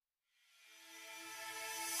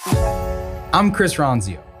I'm Chris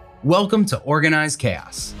Ronzio. Welcome to Organized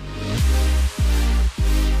Chaos.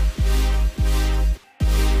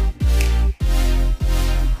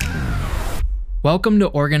 Welcome to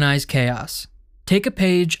Organized Chaos. Take a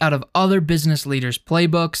page out of other business leaders'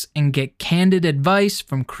 playbooks and get candid advice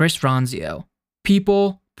from Chris Ronzio.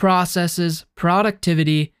 People, processes,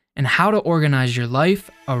 productivity, and how to organize your life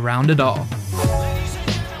around it all.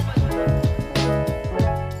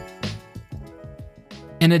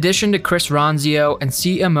 In addition to Chris Ronzio and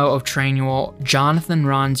CMO of Trainual, Jonathan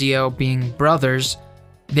Ronzio, being brothers,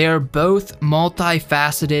 they are both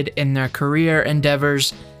multifaceted in their career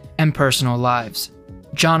endeavors and personal lives.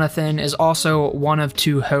 Jonathan is also one of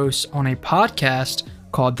two hosts on a podcast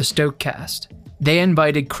called The Stokecast. They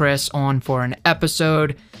invited Chris on for an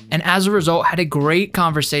episode, and as a result had a great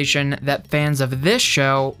conversation that fans of this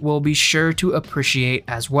show will be sure to appreciate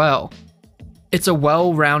as well. It's a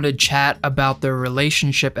well-rounded chat about their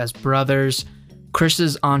relationship as brothers,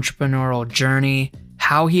 Chris's entrepreneurial journey,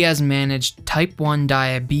 how he has managed type 1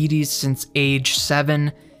 diabetes since age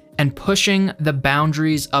 7, and pushing the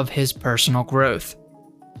boundaries of his personal growth.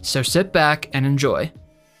 So sit back and enjoy.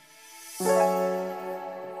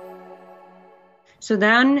 So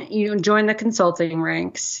then you join the consulting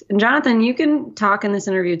ranks. And Jonathan, you can talk in this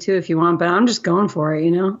interview too if you want, but I'm just going for it,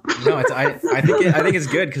 No, I think it's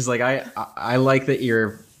good because I like that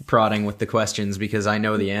you're prodding with the questions because I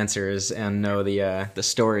know the answers and know the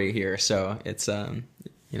story here. So it's okay.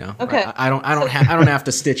 I don't have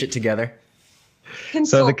to stitch it together.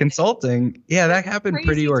 So the consulting, that happened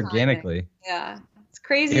pretty organically. Yeah. It's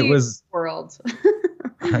crazy. It was world.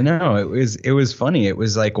 I know it was funny. It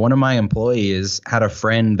was like one of my employees had a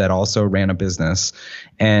friend that also ran a business,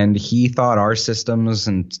 and he thought our systems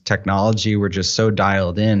and technology were just so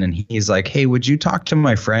dialed in. And he's like, "Hey, would you talk to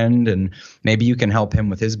my friend and maybe you can help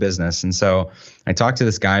him with his business?" And so I talked to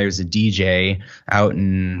this guy who's a DJ out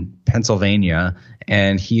in Pennsylvania,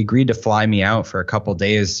 and he agreed to fly me out for a couple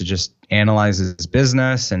days to just analyze his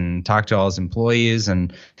business and talk to all his employees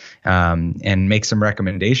and make some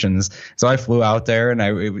recommendations. So I flew out there,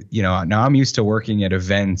 and now I'm used to working at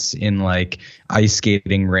events in like ice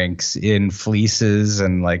skating rinks in fleeces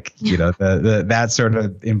and that sort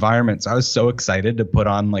of environment. So I was so excited to put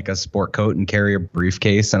on like a sport coat and carry a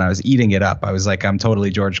briefcase, and I was eating it up. I was like, I'm totally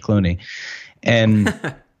George Clooney. And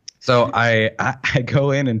so I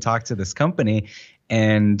go in and talk to this company,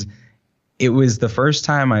 and it was the first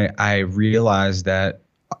time I realized that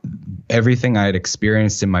everything I had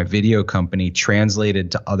experienced in my video company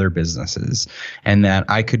translated to other businesses, and that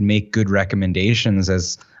I could make good recommendations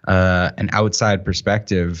as an outside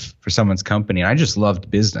perspective for someone's company. And I just loved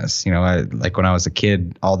business. Like when I was a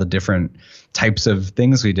kid, all the different types of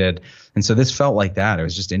things we did. And so this felt like that. It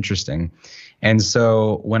was just interesting. And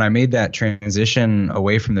so when I made that transition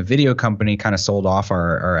away from the video company, kind of sold off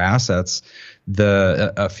our assets,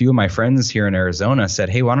 a few of my friends here in Arizona said,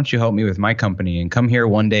 "Hey, why don't you help me with my company and come here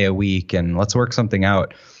one day a week and let's work something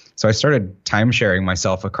out." So I started time sharing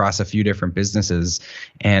myself across a few different businesses,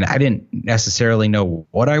 and I didn't necessarily know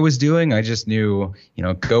what I was doing. I just knew,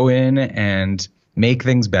 go in and make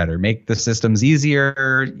things better, make the systems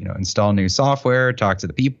easier, install new software, talk to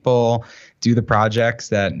the people, do the projects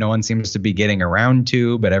that no one seems to be getting around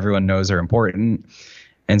to, but everyone knows are important.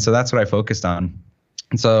 And so that's what I focused on.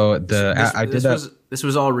 And so this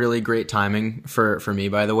was all really great timing for me,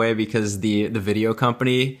 by the way, because the video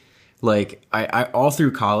company, like I all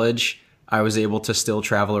through college, I was able to still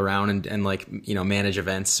travel around and manage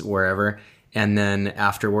events wherever. And then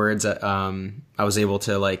afterwards, I was able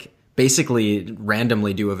to basically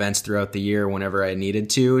randomly do events throughout the year whenever I needed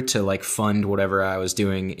to fund whatever I was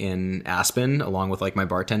doing in Aspen, along with my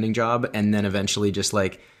bartending job. And then eventually just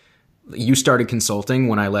you started consulting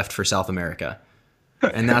when I left for South America.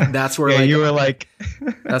 And that's where you were like,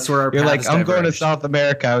 that's where our you're like, I'm diverged. going to South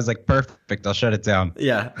America. I was like, perfect. I'll shut it down.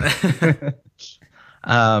 Yeah.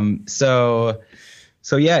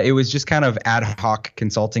 So yeah, it was just kind of ad hoc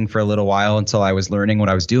consulting for a little while until I was learning what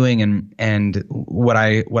I was doing. And what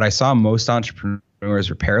I saw most entrepreneurs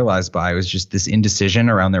were paralyzed by was just this indecision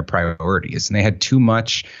around their priorities. And they had too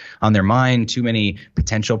much on their mind, too many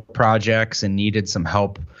potential projects, and needed some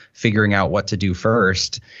help figuring out what to do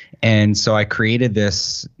first. And so I created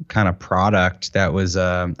this kind of product that was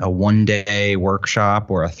a 1-day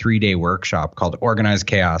workshop or a 3-day workshop called Organized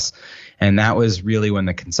Chaos. And that was really when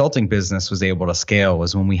the consulting business was able to scale,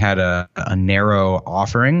 was when we had a narrow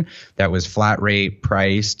offering that was flat rate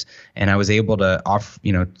priced. And I was able to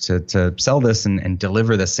to sell this and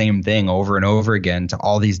deliver the same thing over and over again to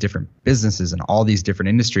all these different businesses and all these different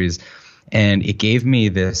industries. And it gave me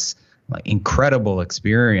this like incredible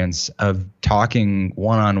experience of talking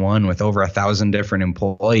one-on-one with over 1,000 different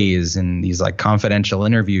employees in these like confidential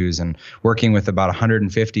interviews, and working with about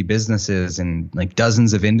 150 businesses and like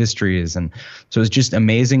dozens of industries. And so it's just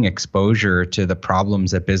amazing exposure to the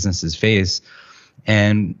problems that businesses face.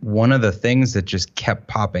 And one of the things that just kept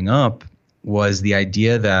popping up was the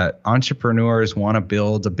idea that entrepreneurs want to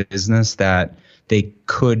build a business that they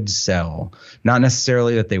could sell, not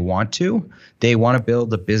necessarily that they want to. They want to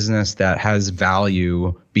build a business that has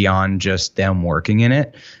value beyond just them working in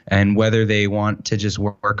it. And whether they want to just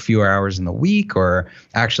work fewer hours in the week or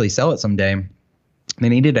actually sell it someday, they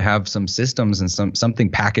needed to have some systems and something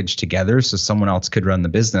packaged together so someone else could run the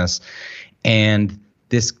business. And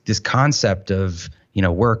this concept of, you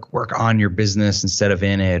know, work on your business instead of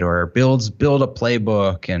in it, or build a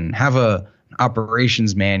playbook and have an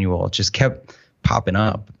operations manual, it just kept popping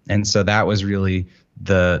up. And so that was really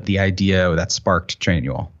the idea that sparked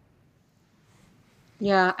Trainual.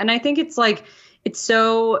 Yeah. And I think it's like, it's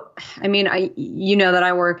so, I mean, you know that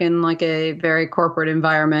I work in like a very corporate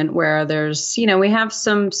environment where there's, you know, we have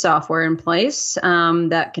some software in place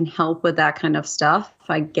that can help with that kind of stuff,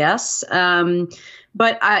 I guess.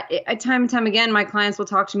 But time and time again, my clients will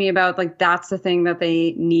talk to me about like, that's the thing that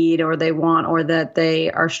they need or they want or that they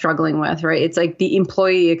are struggling with, right? It's like the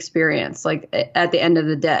employee experience, like at the end of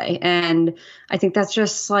the day. And I think that's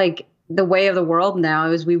just like the way of the world now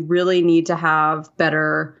is we really need to have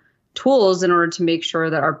better tools in order to make sure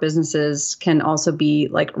that our businesses can also be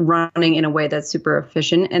like running in a way that's super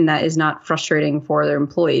efficient and that is not frustrating for their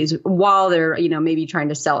employees while they're, you know, maybe trying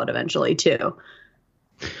to sell it eventually too.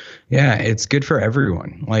 Yeah, it's good for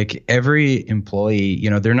everyone. Like every employee, you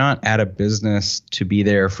know, they're not at a business to be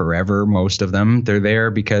there forever. Most of them, they're there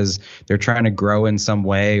because they're trying to grow in some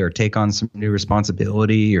way or take on some new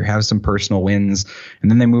responsibility or have some personal wins. And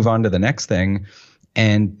then they move on to the next thing.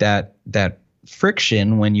 And that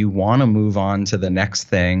friction when you want to move on to the next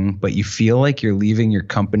thing, but you feel like you're leaving your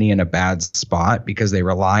company in a bad spot because they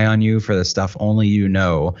rely on you for the stuff only you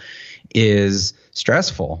know, is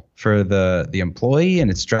stressful for the employee,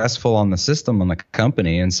 and it's stressful on the system, on the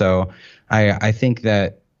company. And so I think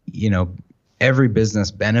that, you know, every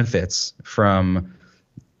business benefits from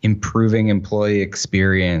improving employee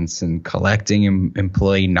experience and collecting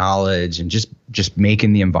employee knowledge and just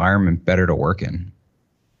making the environment better to work in.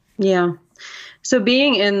 Yeah. So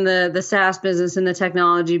being in the SaaS business and the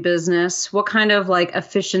technology business, what kind of like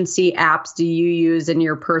efficiency apps do you use in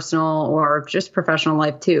your personal or just professional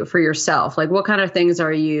life too for yourself? Like what kind of things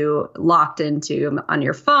are you locked into on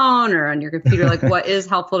your phone or on your computer? Like what is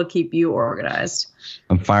helpful to keep you organized?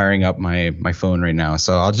 I'm firing up my phone right now,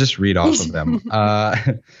 so I'll just read off of them.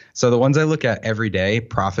 So the ones I look at every day,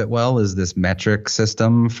 Profitwell is this metric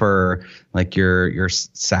system for like your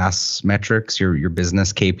SaaS metrics, your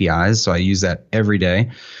business KPIs. So I use that every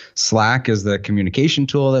day. Slack is the communication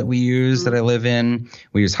tool that we use that I live in.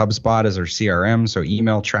 We use HubSpot as our CRM, so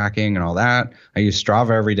email tracking and all that. I use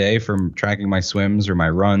Strava every day for tracking my swims or my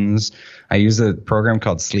runs. I use a program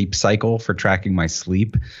called Sleep Cycle for tracking my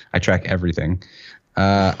sleep. I track everything.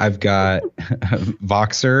 I've got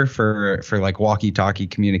Voxer for like walkie-talkie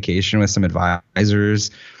communication with some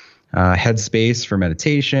advisors, Headspace for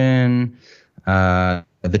meditation, the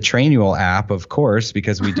Trainual app, of course,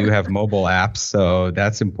 because we do have mobile apps, so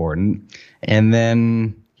that's important. And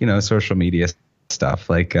then, you know, social media stuff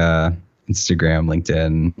like Instagram,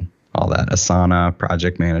 LinkedIn, all that, Asana,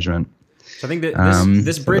 project management. So I think that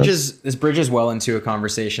this bridges well into a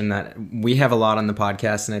conversation that we have a lot on the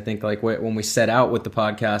podcast. And I think like when we set out with the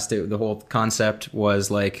podcast, the whole concept was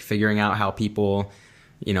like figuring out how people,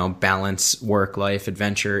 you know, balance work, life,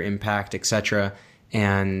 adventure, impact, etc.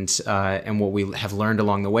 And what we have learned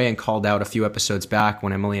along the way and called out a few episodes back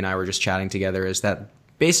when Emily and I were just chatting together is that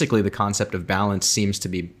basically the concept of balance seems to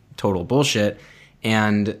be total bullshit.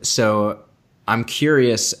 And so I'm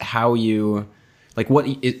curious how you... like, what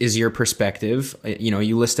is your perspective? You know,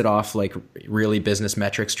 you listed off like really business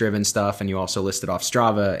metrics driven stuff, and you also listed off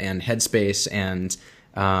Strava and Headspace and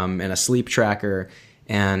a sleep tracker.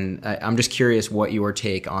 And I'm just curious what your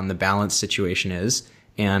take on the balance situation is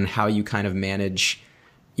and how you kind of manage,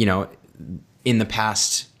 you know, in the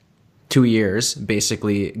past 2 years,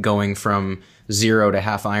 basically going from 0 to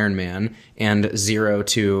half Ironman and 0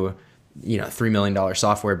 to, you know, $3 million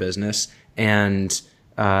software business and,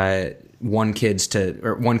 one kid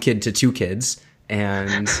to 2 kids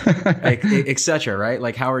and like, et cetera, right?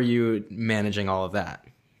 Like, how are you managing all of that?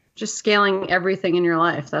 Just scaling everything in your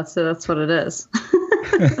life. That's what it is.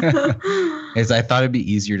 I thought it'd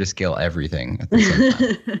be easier to scale everything at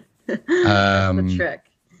the same time. The trick.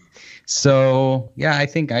 So yeah, I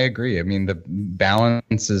think I agree. I mean, the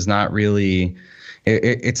balance is not really.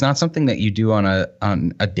 It's not something that you do on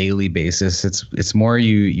a daily basis. It's more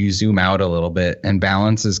you zoom out a little bit, and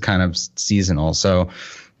balance is kind of seasonal. So,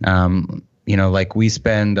 like we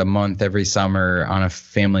spend a month every summer on a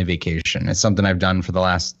family vacation. It's something I've done for the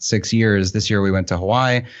last 6 years. This year we went to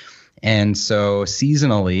Hawaii, and so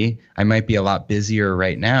seasonally I might be a lot busier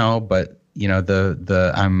right now, but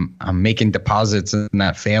I'm making deposits in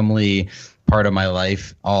that family part of my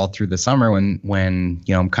life all through the summer when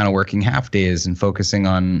I'm kind of working half days and focusing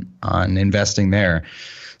on investing there.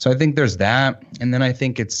 So I think there's that. And then I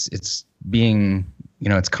think it's being,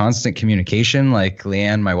 it's constant communication. Like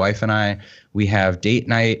Leanne, my wife, and I, we have date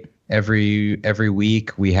night every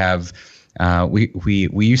week. We have,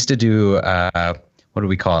 we used to do, what do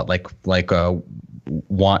we call it? Like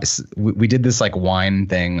we did this like wine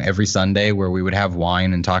thing every Sunday where we would have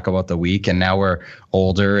wine and talk about the week. And now we're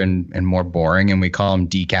older and more boring, and we call them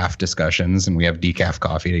decaf discussions, and we have decaf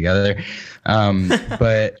coffee together.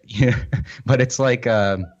 But it's like,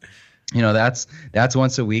 that's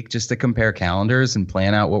once a week just to compare calendars and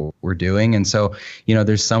plan out what we're doing. And so,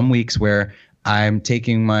 there's some weeks where I'm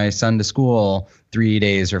taking my son to school 3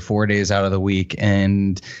 days or 4 days out of the week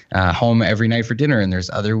and home every night for dinner. And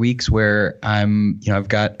there's other weeks where I've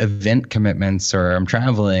got event commitments or I'm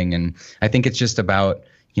traveling. And I think it's just about,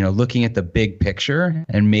 looking at the big picture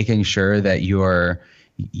and making sure that you're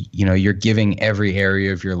giving every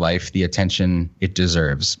area of your life the attention it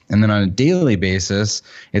deserves. And then on a daily basis,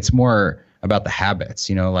 it's more about the habits,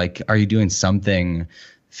 like, are you doing something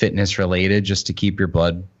fitness related just to keep your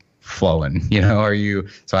blood flowing?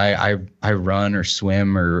 So I run or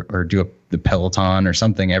swim or do the Peloton or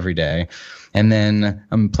something every day. And then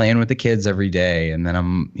I'm playing with the kids every day. And then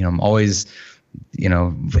I'm always,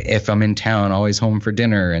 if I'm in town, always home for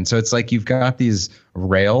dinner. And so it's like you've got these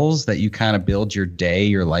rails that you kind of build your day,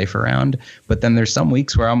 your life around. But then there's some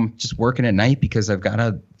weeks where I'm just working at night because I've got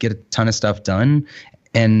to get a ton of stuff done.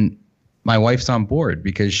 And my wife's on board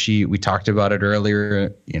because we talked about it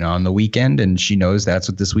earlier, on the weekend, and she knows that's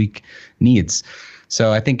what this week needs.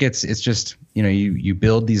 So I think it's just, you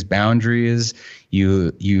build these boundaries,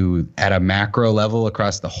 you at a macro level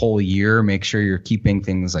across the whole year, make sure you're keeping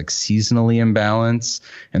things like seasonally in balance.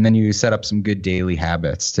 And then you set up some good daily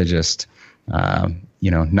habits to just,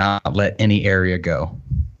 not let any area go.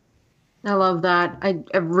 I love that.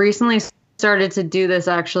 I've recently started to do this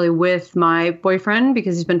actually with my boyfriend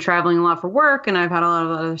because he's been traveling a lot for work and I've had a lot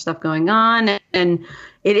of other stuff going on, and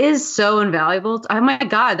it is so invaluable. Oh my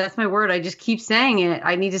God, that's my word. I just keep saying it.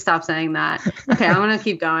 I need to stop saying that. Okay, I'm going to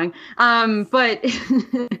keep going. But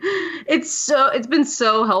it's been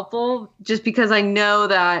so helpful just because I know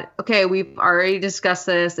that, okay, we've already discussed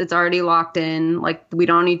this. It's already locked in. Like, we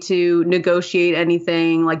don't need to negotiate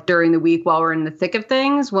anything like during the week while we're in the thick of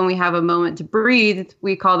things. When we have a moment to breathe,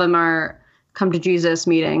 we call them our come to Jesus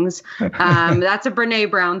meetings. That's a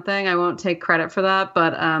Brene Brown thing. I won't take credit for that,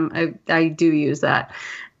 but I do use that.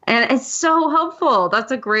 And it's so helpful.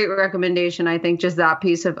 That's a great recommendation. I think just that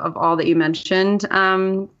piece of all that you mentioned,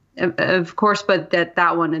 of course, but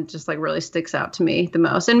that one, it just like really sticks out to me the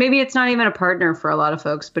most. And maybe it's not even a partner for a lot of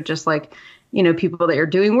folks, but just like, people that you're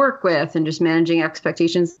doing work with and just managing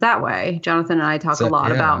expectations that way. Jonathan and I talk a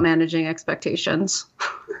lot about managing expectations.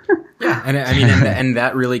 Yeah. And I mean, and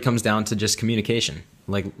that really comes down to just communication.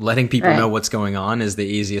 Like, letting people know what's going on is the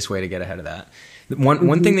easiest way to get ahead of that.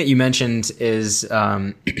 One thing that you mentioned is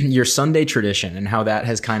your Sunday tradition and how that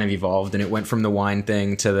has kind of evolved, and it went from the wine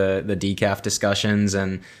thing to the decaf discussions.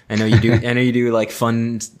 And I know you do like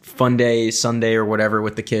fun day Sunday or whatever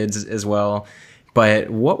with the kids as well. But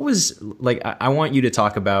what was like? I want you to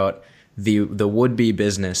talk about the would-be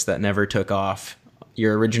business that never took off.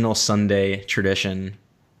 Your original Sunday tradition.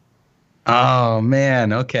 Oh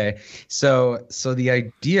man, okay. So the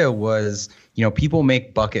idea was, people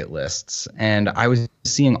make bucket lists, and I was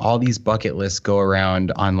seeing all these bucket lists go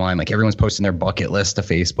around online. Like, everyone's posting their bucket list to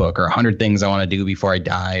Facebook, or 100 things I want to do before I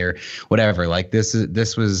die, or whatever. Like, this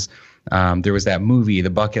was there was that movie, the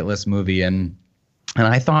Bucket List movie, and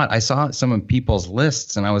I thought I saw some of people's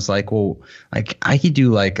lists, and I was like, well, like, I could do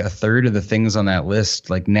like a third of the things on that list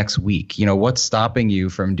like next week. What's stopping you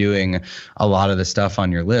from doing a lot of the stuff on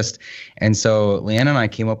your list? And so Leanne and I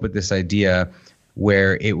came up with this idea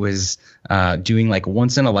where it was doing like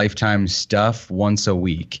once in a lifetime stuff once a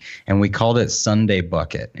week, and we called it Sunday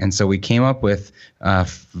Bucket. And so we came up with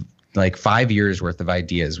like 5 years worth of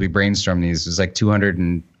ideas. We brainstormed these. It was like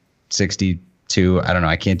 260. I don't know,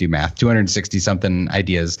 I can't do math, 260 something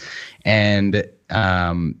ideas. And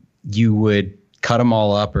you would cut them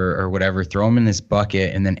all up or whatever, throw them in this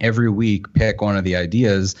bucket, and then every week pick one of the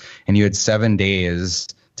ideas, and you had 7 days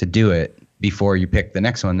to do it before you pick the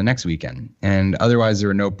next one the next weekend. And otherwise there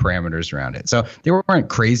were no parameters around it. So they weren't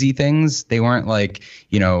crazy things. They weren't like,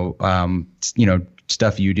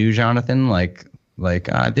 stuff you do, Jonathan, like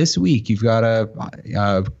this week you've got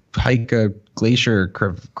to hike a glacier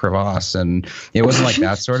crevasse, and it wasn't like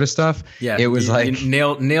that sort of stuff. Yeah, it was you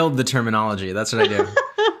nailed the terminology. That's what I do.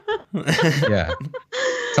 Yeah,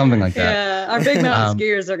 something like that. Yeah, our big mountain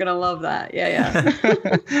skiers are gonna love that. Yeah.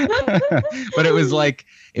 But it was like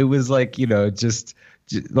just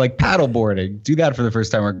like paddle boarding. Do that for the first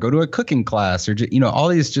time, or go to a cooking class, or all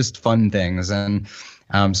these just fun things. And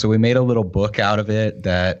so we made a little book out of it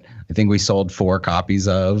that I think we sold 4 copies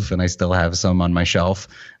of, and I still have some on my shelf.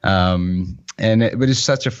 And it was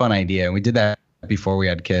such a fun idea. And we did that before we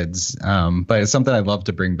had kids. But it's something I'd love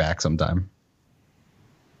to bring back sometime.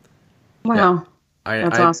 Wow. Yeah.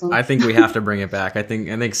 That's awesome. I think we have to bring it back. I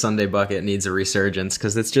think Sunday Bucket needs a resurgence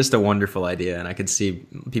because it's just a wonderful idea, and I could see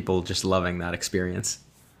people just loving that experience.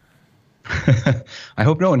 I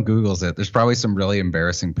hope no one Googles it. There's probably some really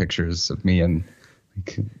embarrassing pictures of me and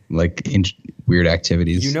like weird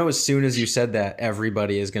activities. As soon as you said that,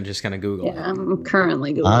 everybody is just gonna Google it. Yeah, I'm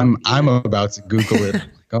currently Googling. I'm about to Google it.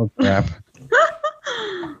 Oh crap.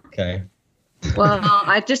 Okay. Well,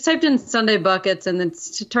 I just typed in Sunday buckets, and it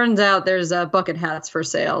turns out there's bucket hats for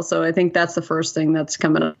sale. So I think that's the first thing that's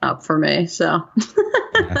coming up for me. So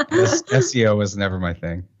SEO was never my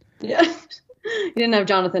thing. Yeah, you didn't have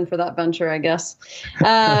Jonathan for that venture, I guess.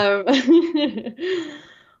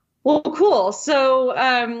 Well, cool. So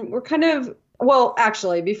we're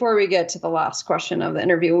actually, before we get to the last question of the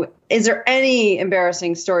interview, is there any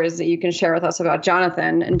embarrassing stories that you can share with us about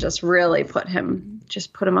Jonathan and just really put him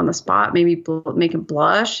on the spot, maybe make him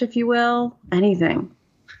blush, if you will? Anything.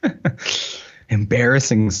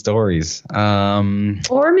 Embarrassing stories.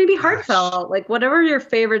 Or maybe heartfelt, like whatever your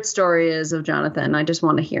favorite story is of Jonathan. I just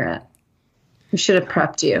want to hear it. We should have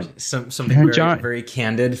prepped you. Something very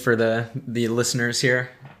candid for the listeners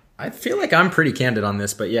here. I feel like I'm pretty candid on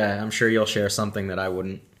this, but yeah, I'm sure you'll share something that I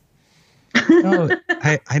wouldn't. No,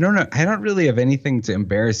 I don't know. I don't really have anything to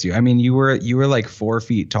embarrass you. I mean, you were like 4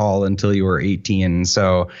 feet tall until you were 18.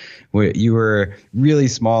 So you were really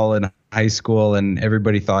small in high school, and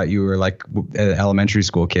everybody thought you were like an elementary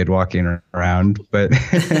school kid walking around. But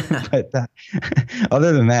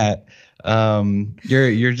other than that,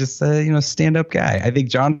 you're just a stand-up guy. I think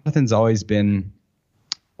Jonathan's always been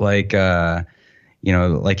like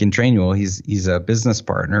like in Trainual, he's a business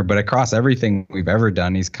partner, but across everything we've ever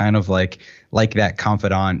done, he's kind of like that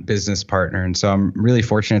confidant business partner. And so I'm really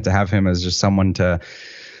fortunate to have him as just someone to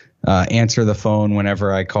answer the phone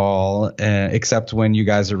whenever I call, except when you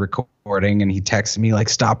guys are recording and he texts me like,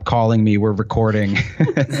 stop calling me, we're recording.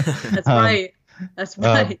 That's right. That's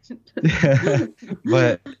right.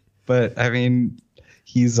 But I mean,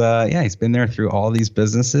 he's been there through all these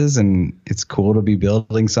businesses, and it's cool to be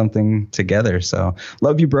building something together. So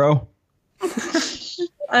love you, bro.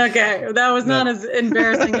 Okay, that was not as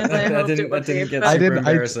embarrassing as I hoped it would be. I didn't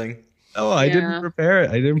embarrassing. I didn't prepare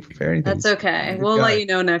it. I didn't prepare anything. That's okay. We'll let you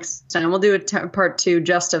know next time. We'll do part 2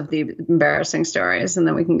 just of the embarrassing stories, and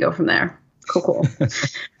then we can go from there. Cool.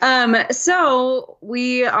 So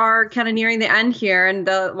we are kind of nearing the end here, and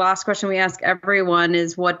the last question we ask everyone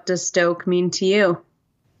is, what does Stoke mean to you?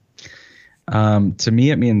 To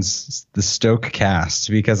me, it means the Stoke cast,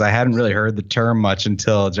 because I hadn't really heard the term much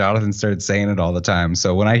until Jonathan started saying it all the time.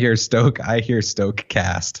 So when I hear Stoke, I hear Stoke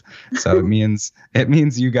cast. So it means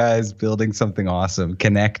you guys building something awesome,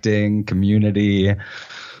 connecting, community,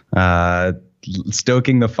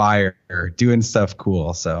 stoking the fire, doing stuff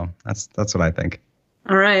cool. So that's what I think.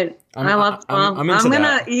 All right. I'm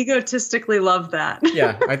gonna egotistically love that.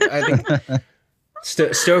 Yeah, I think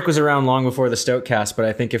Stoke was around long before the Stoke cast, but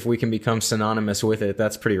I think if we can become synonymous with it,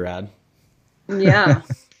 that's pretty rad. Yeah.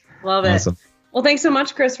 Love it. Awesome. Well, thanks so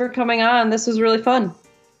much, Chris, for coming on. This was really fun.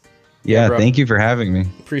 Yeah, thank you for having me.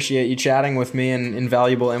 Appreciate you chatting with me and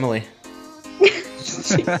invaluable Emily.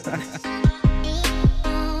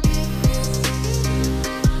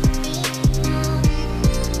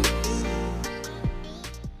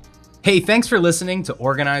 Hey, thanks for listening to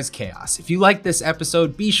Organized Chaos. If you liked this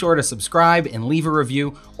episode, be sure to subscribe and leave a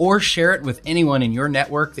review, or share it with anyone in your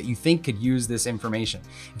network that you think could use this information.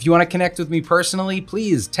 If you want to connect with me personally,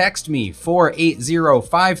 please text me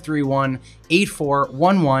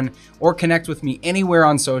 480-531-8411, or connect with me anywhere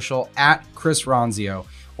on social at Chris Ronzio.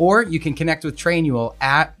 Or you can connect with Trainual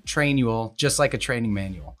at Trainual, just like a training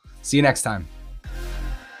manual. See you next time.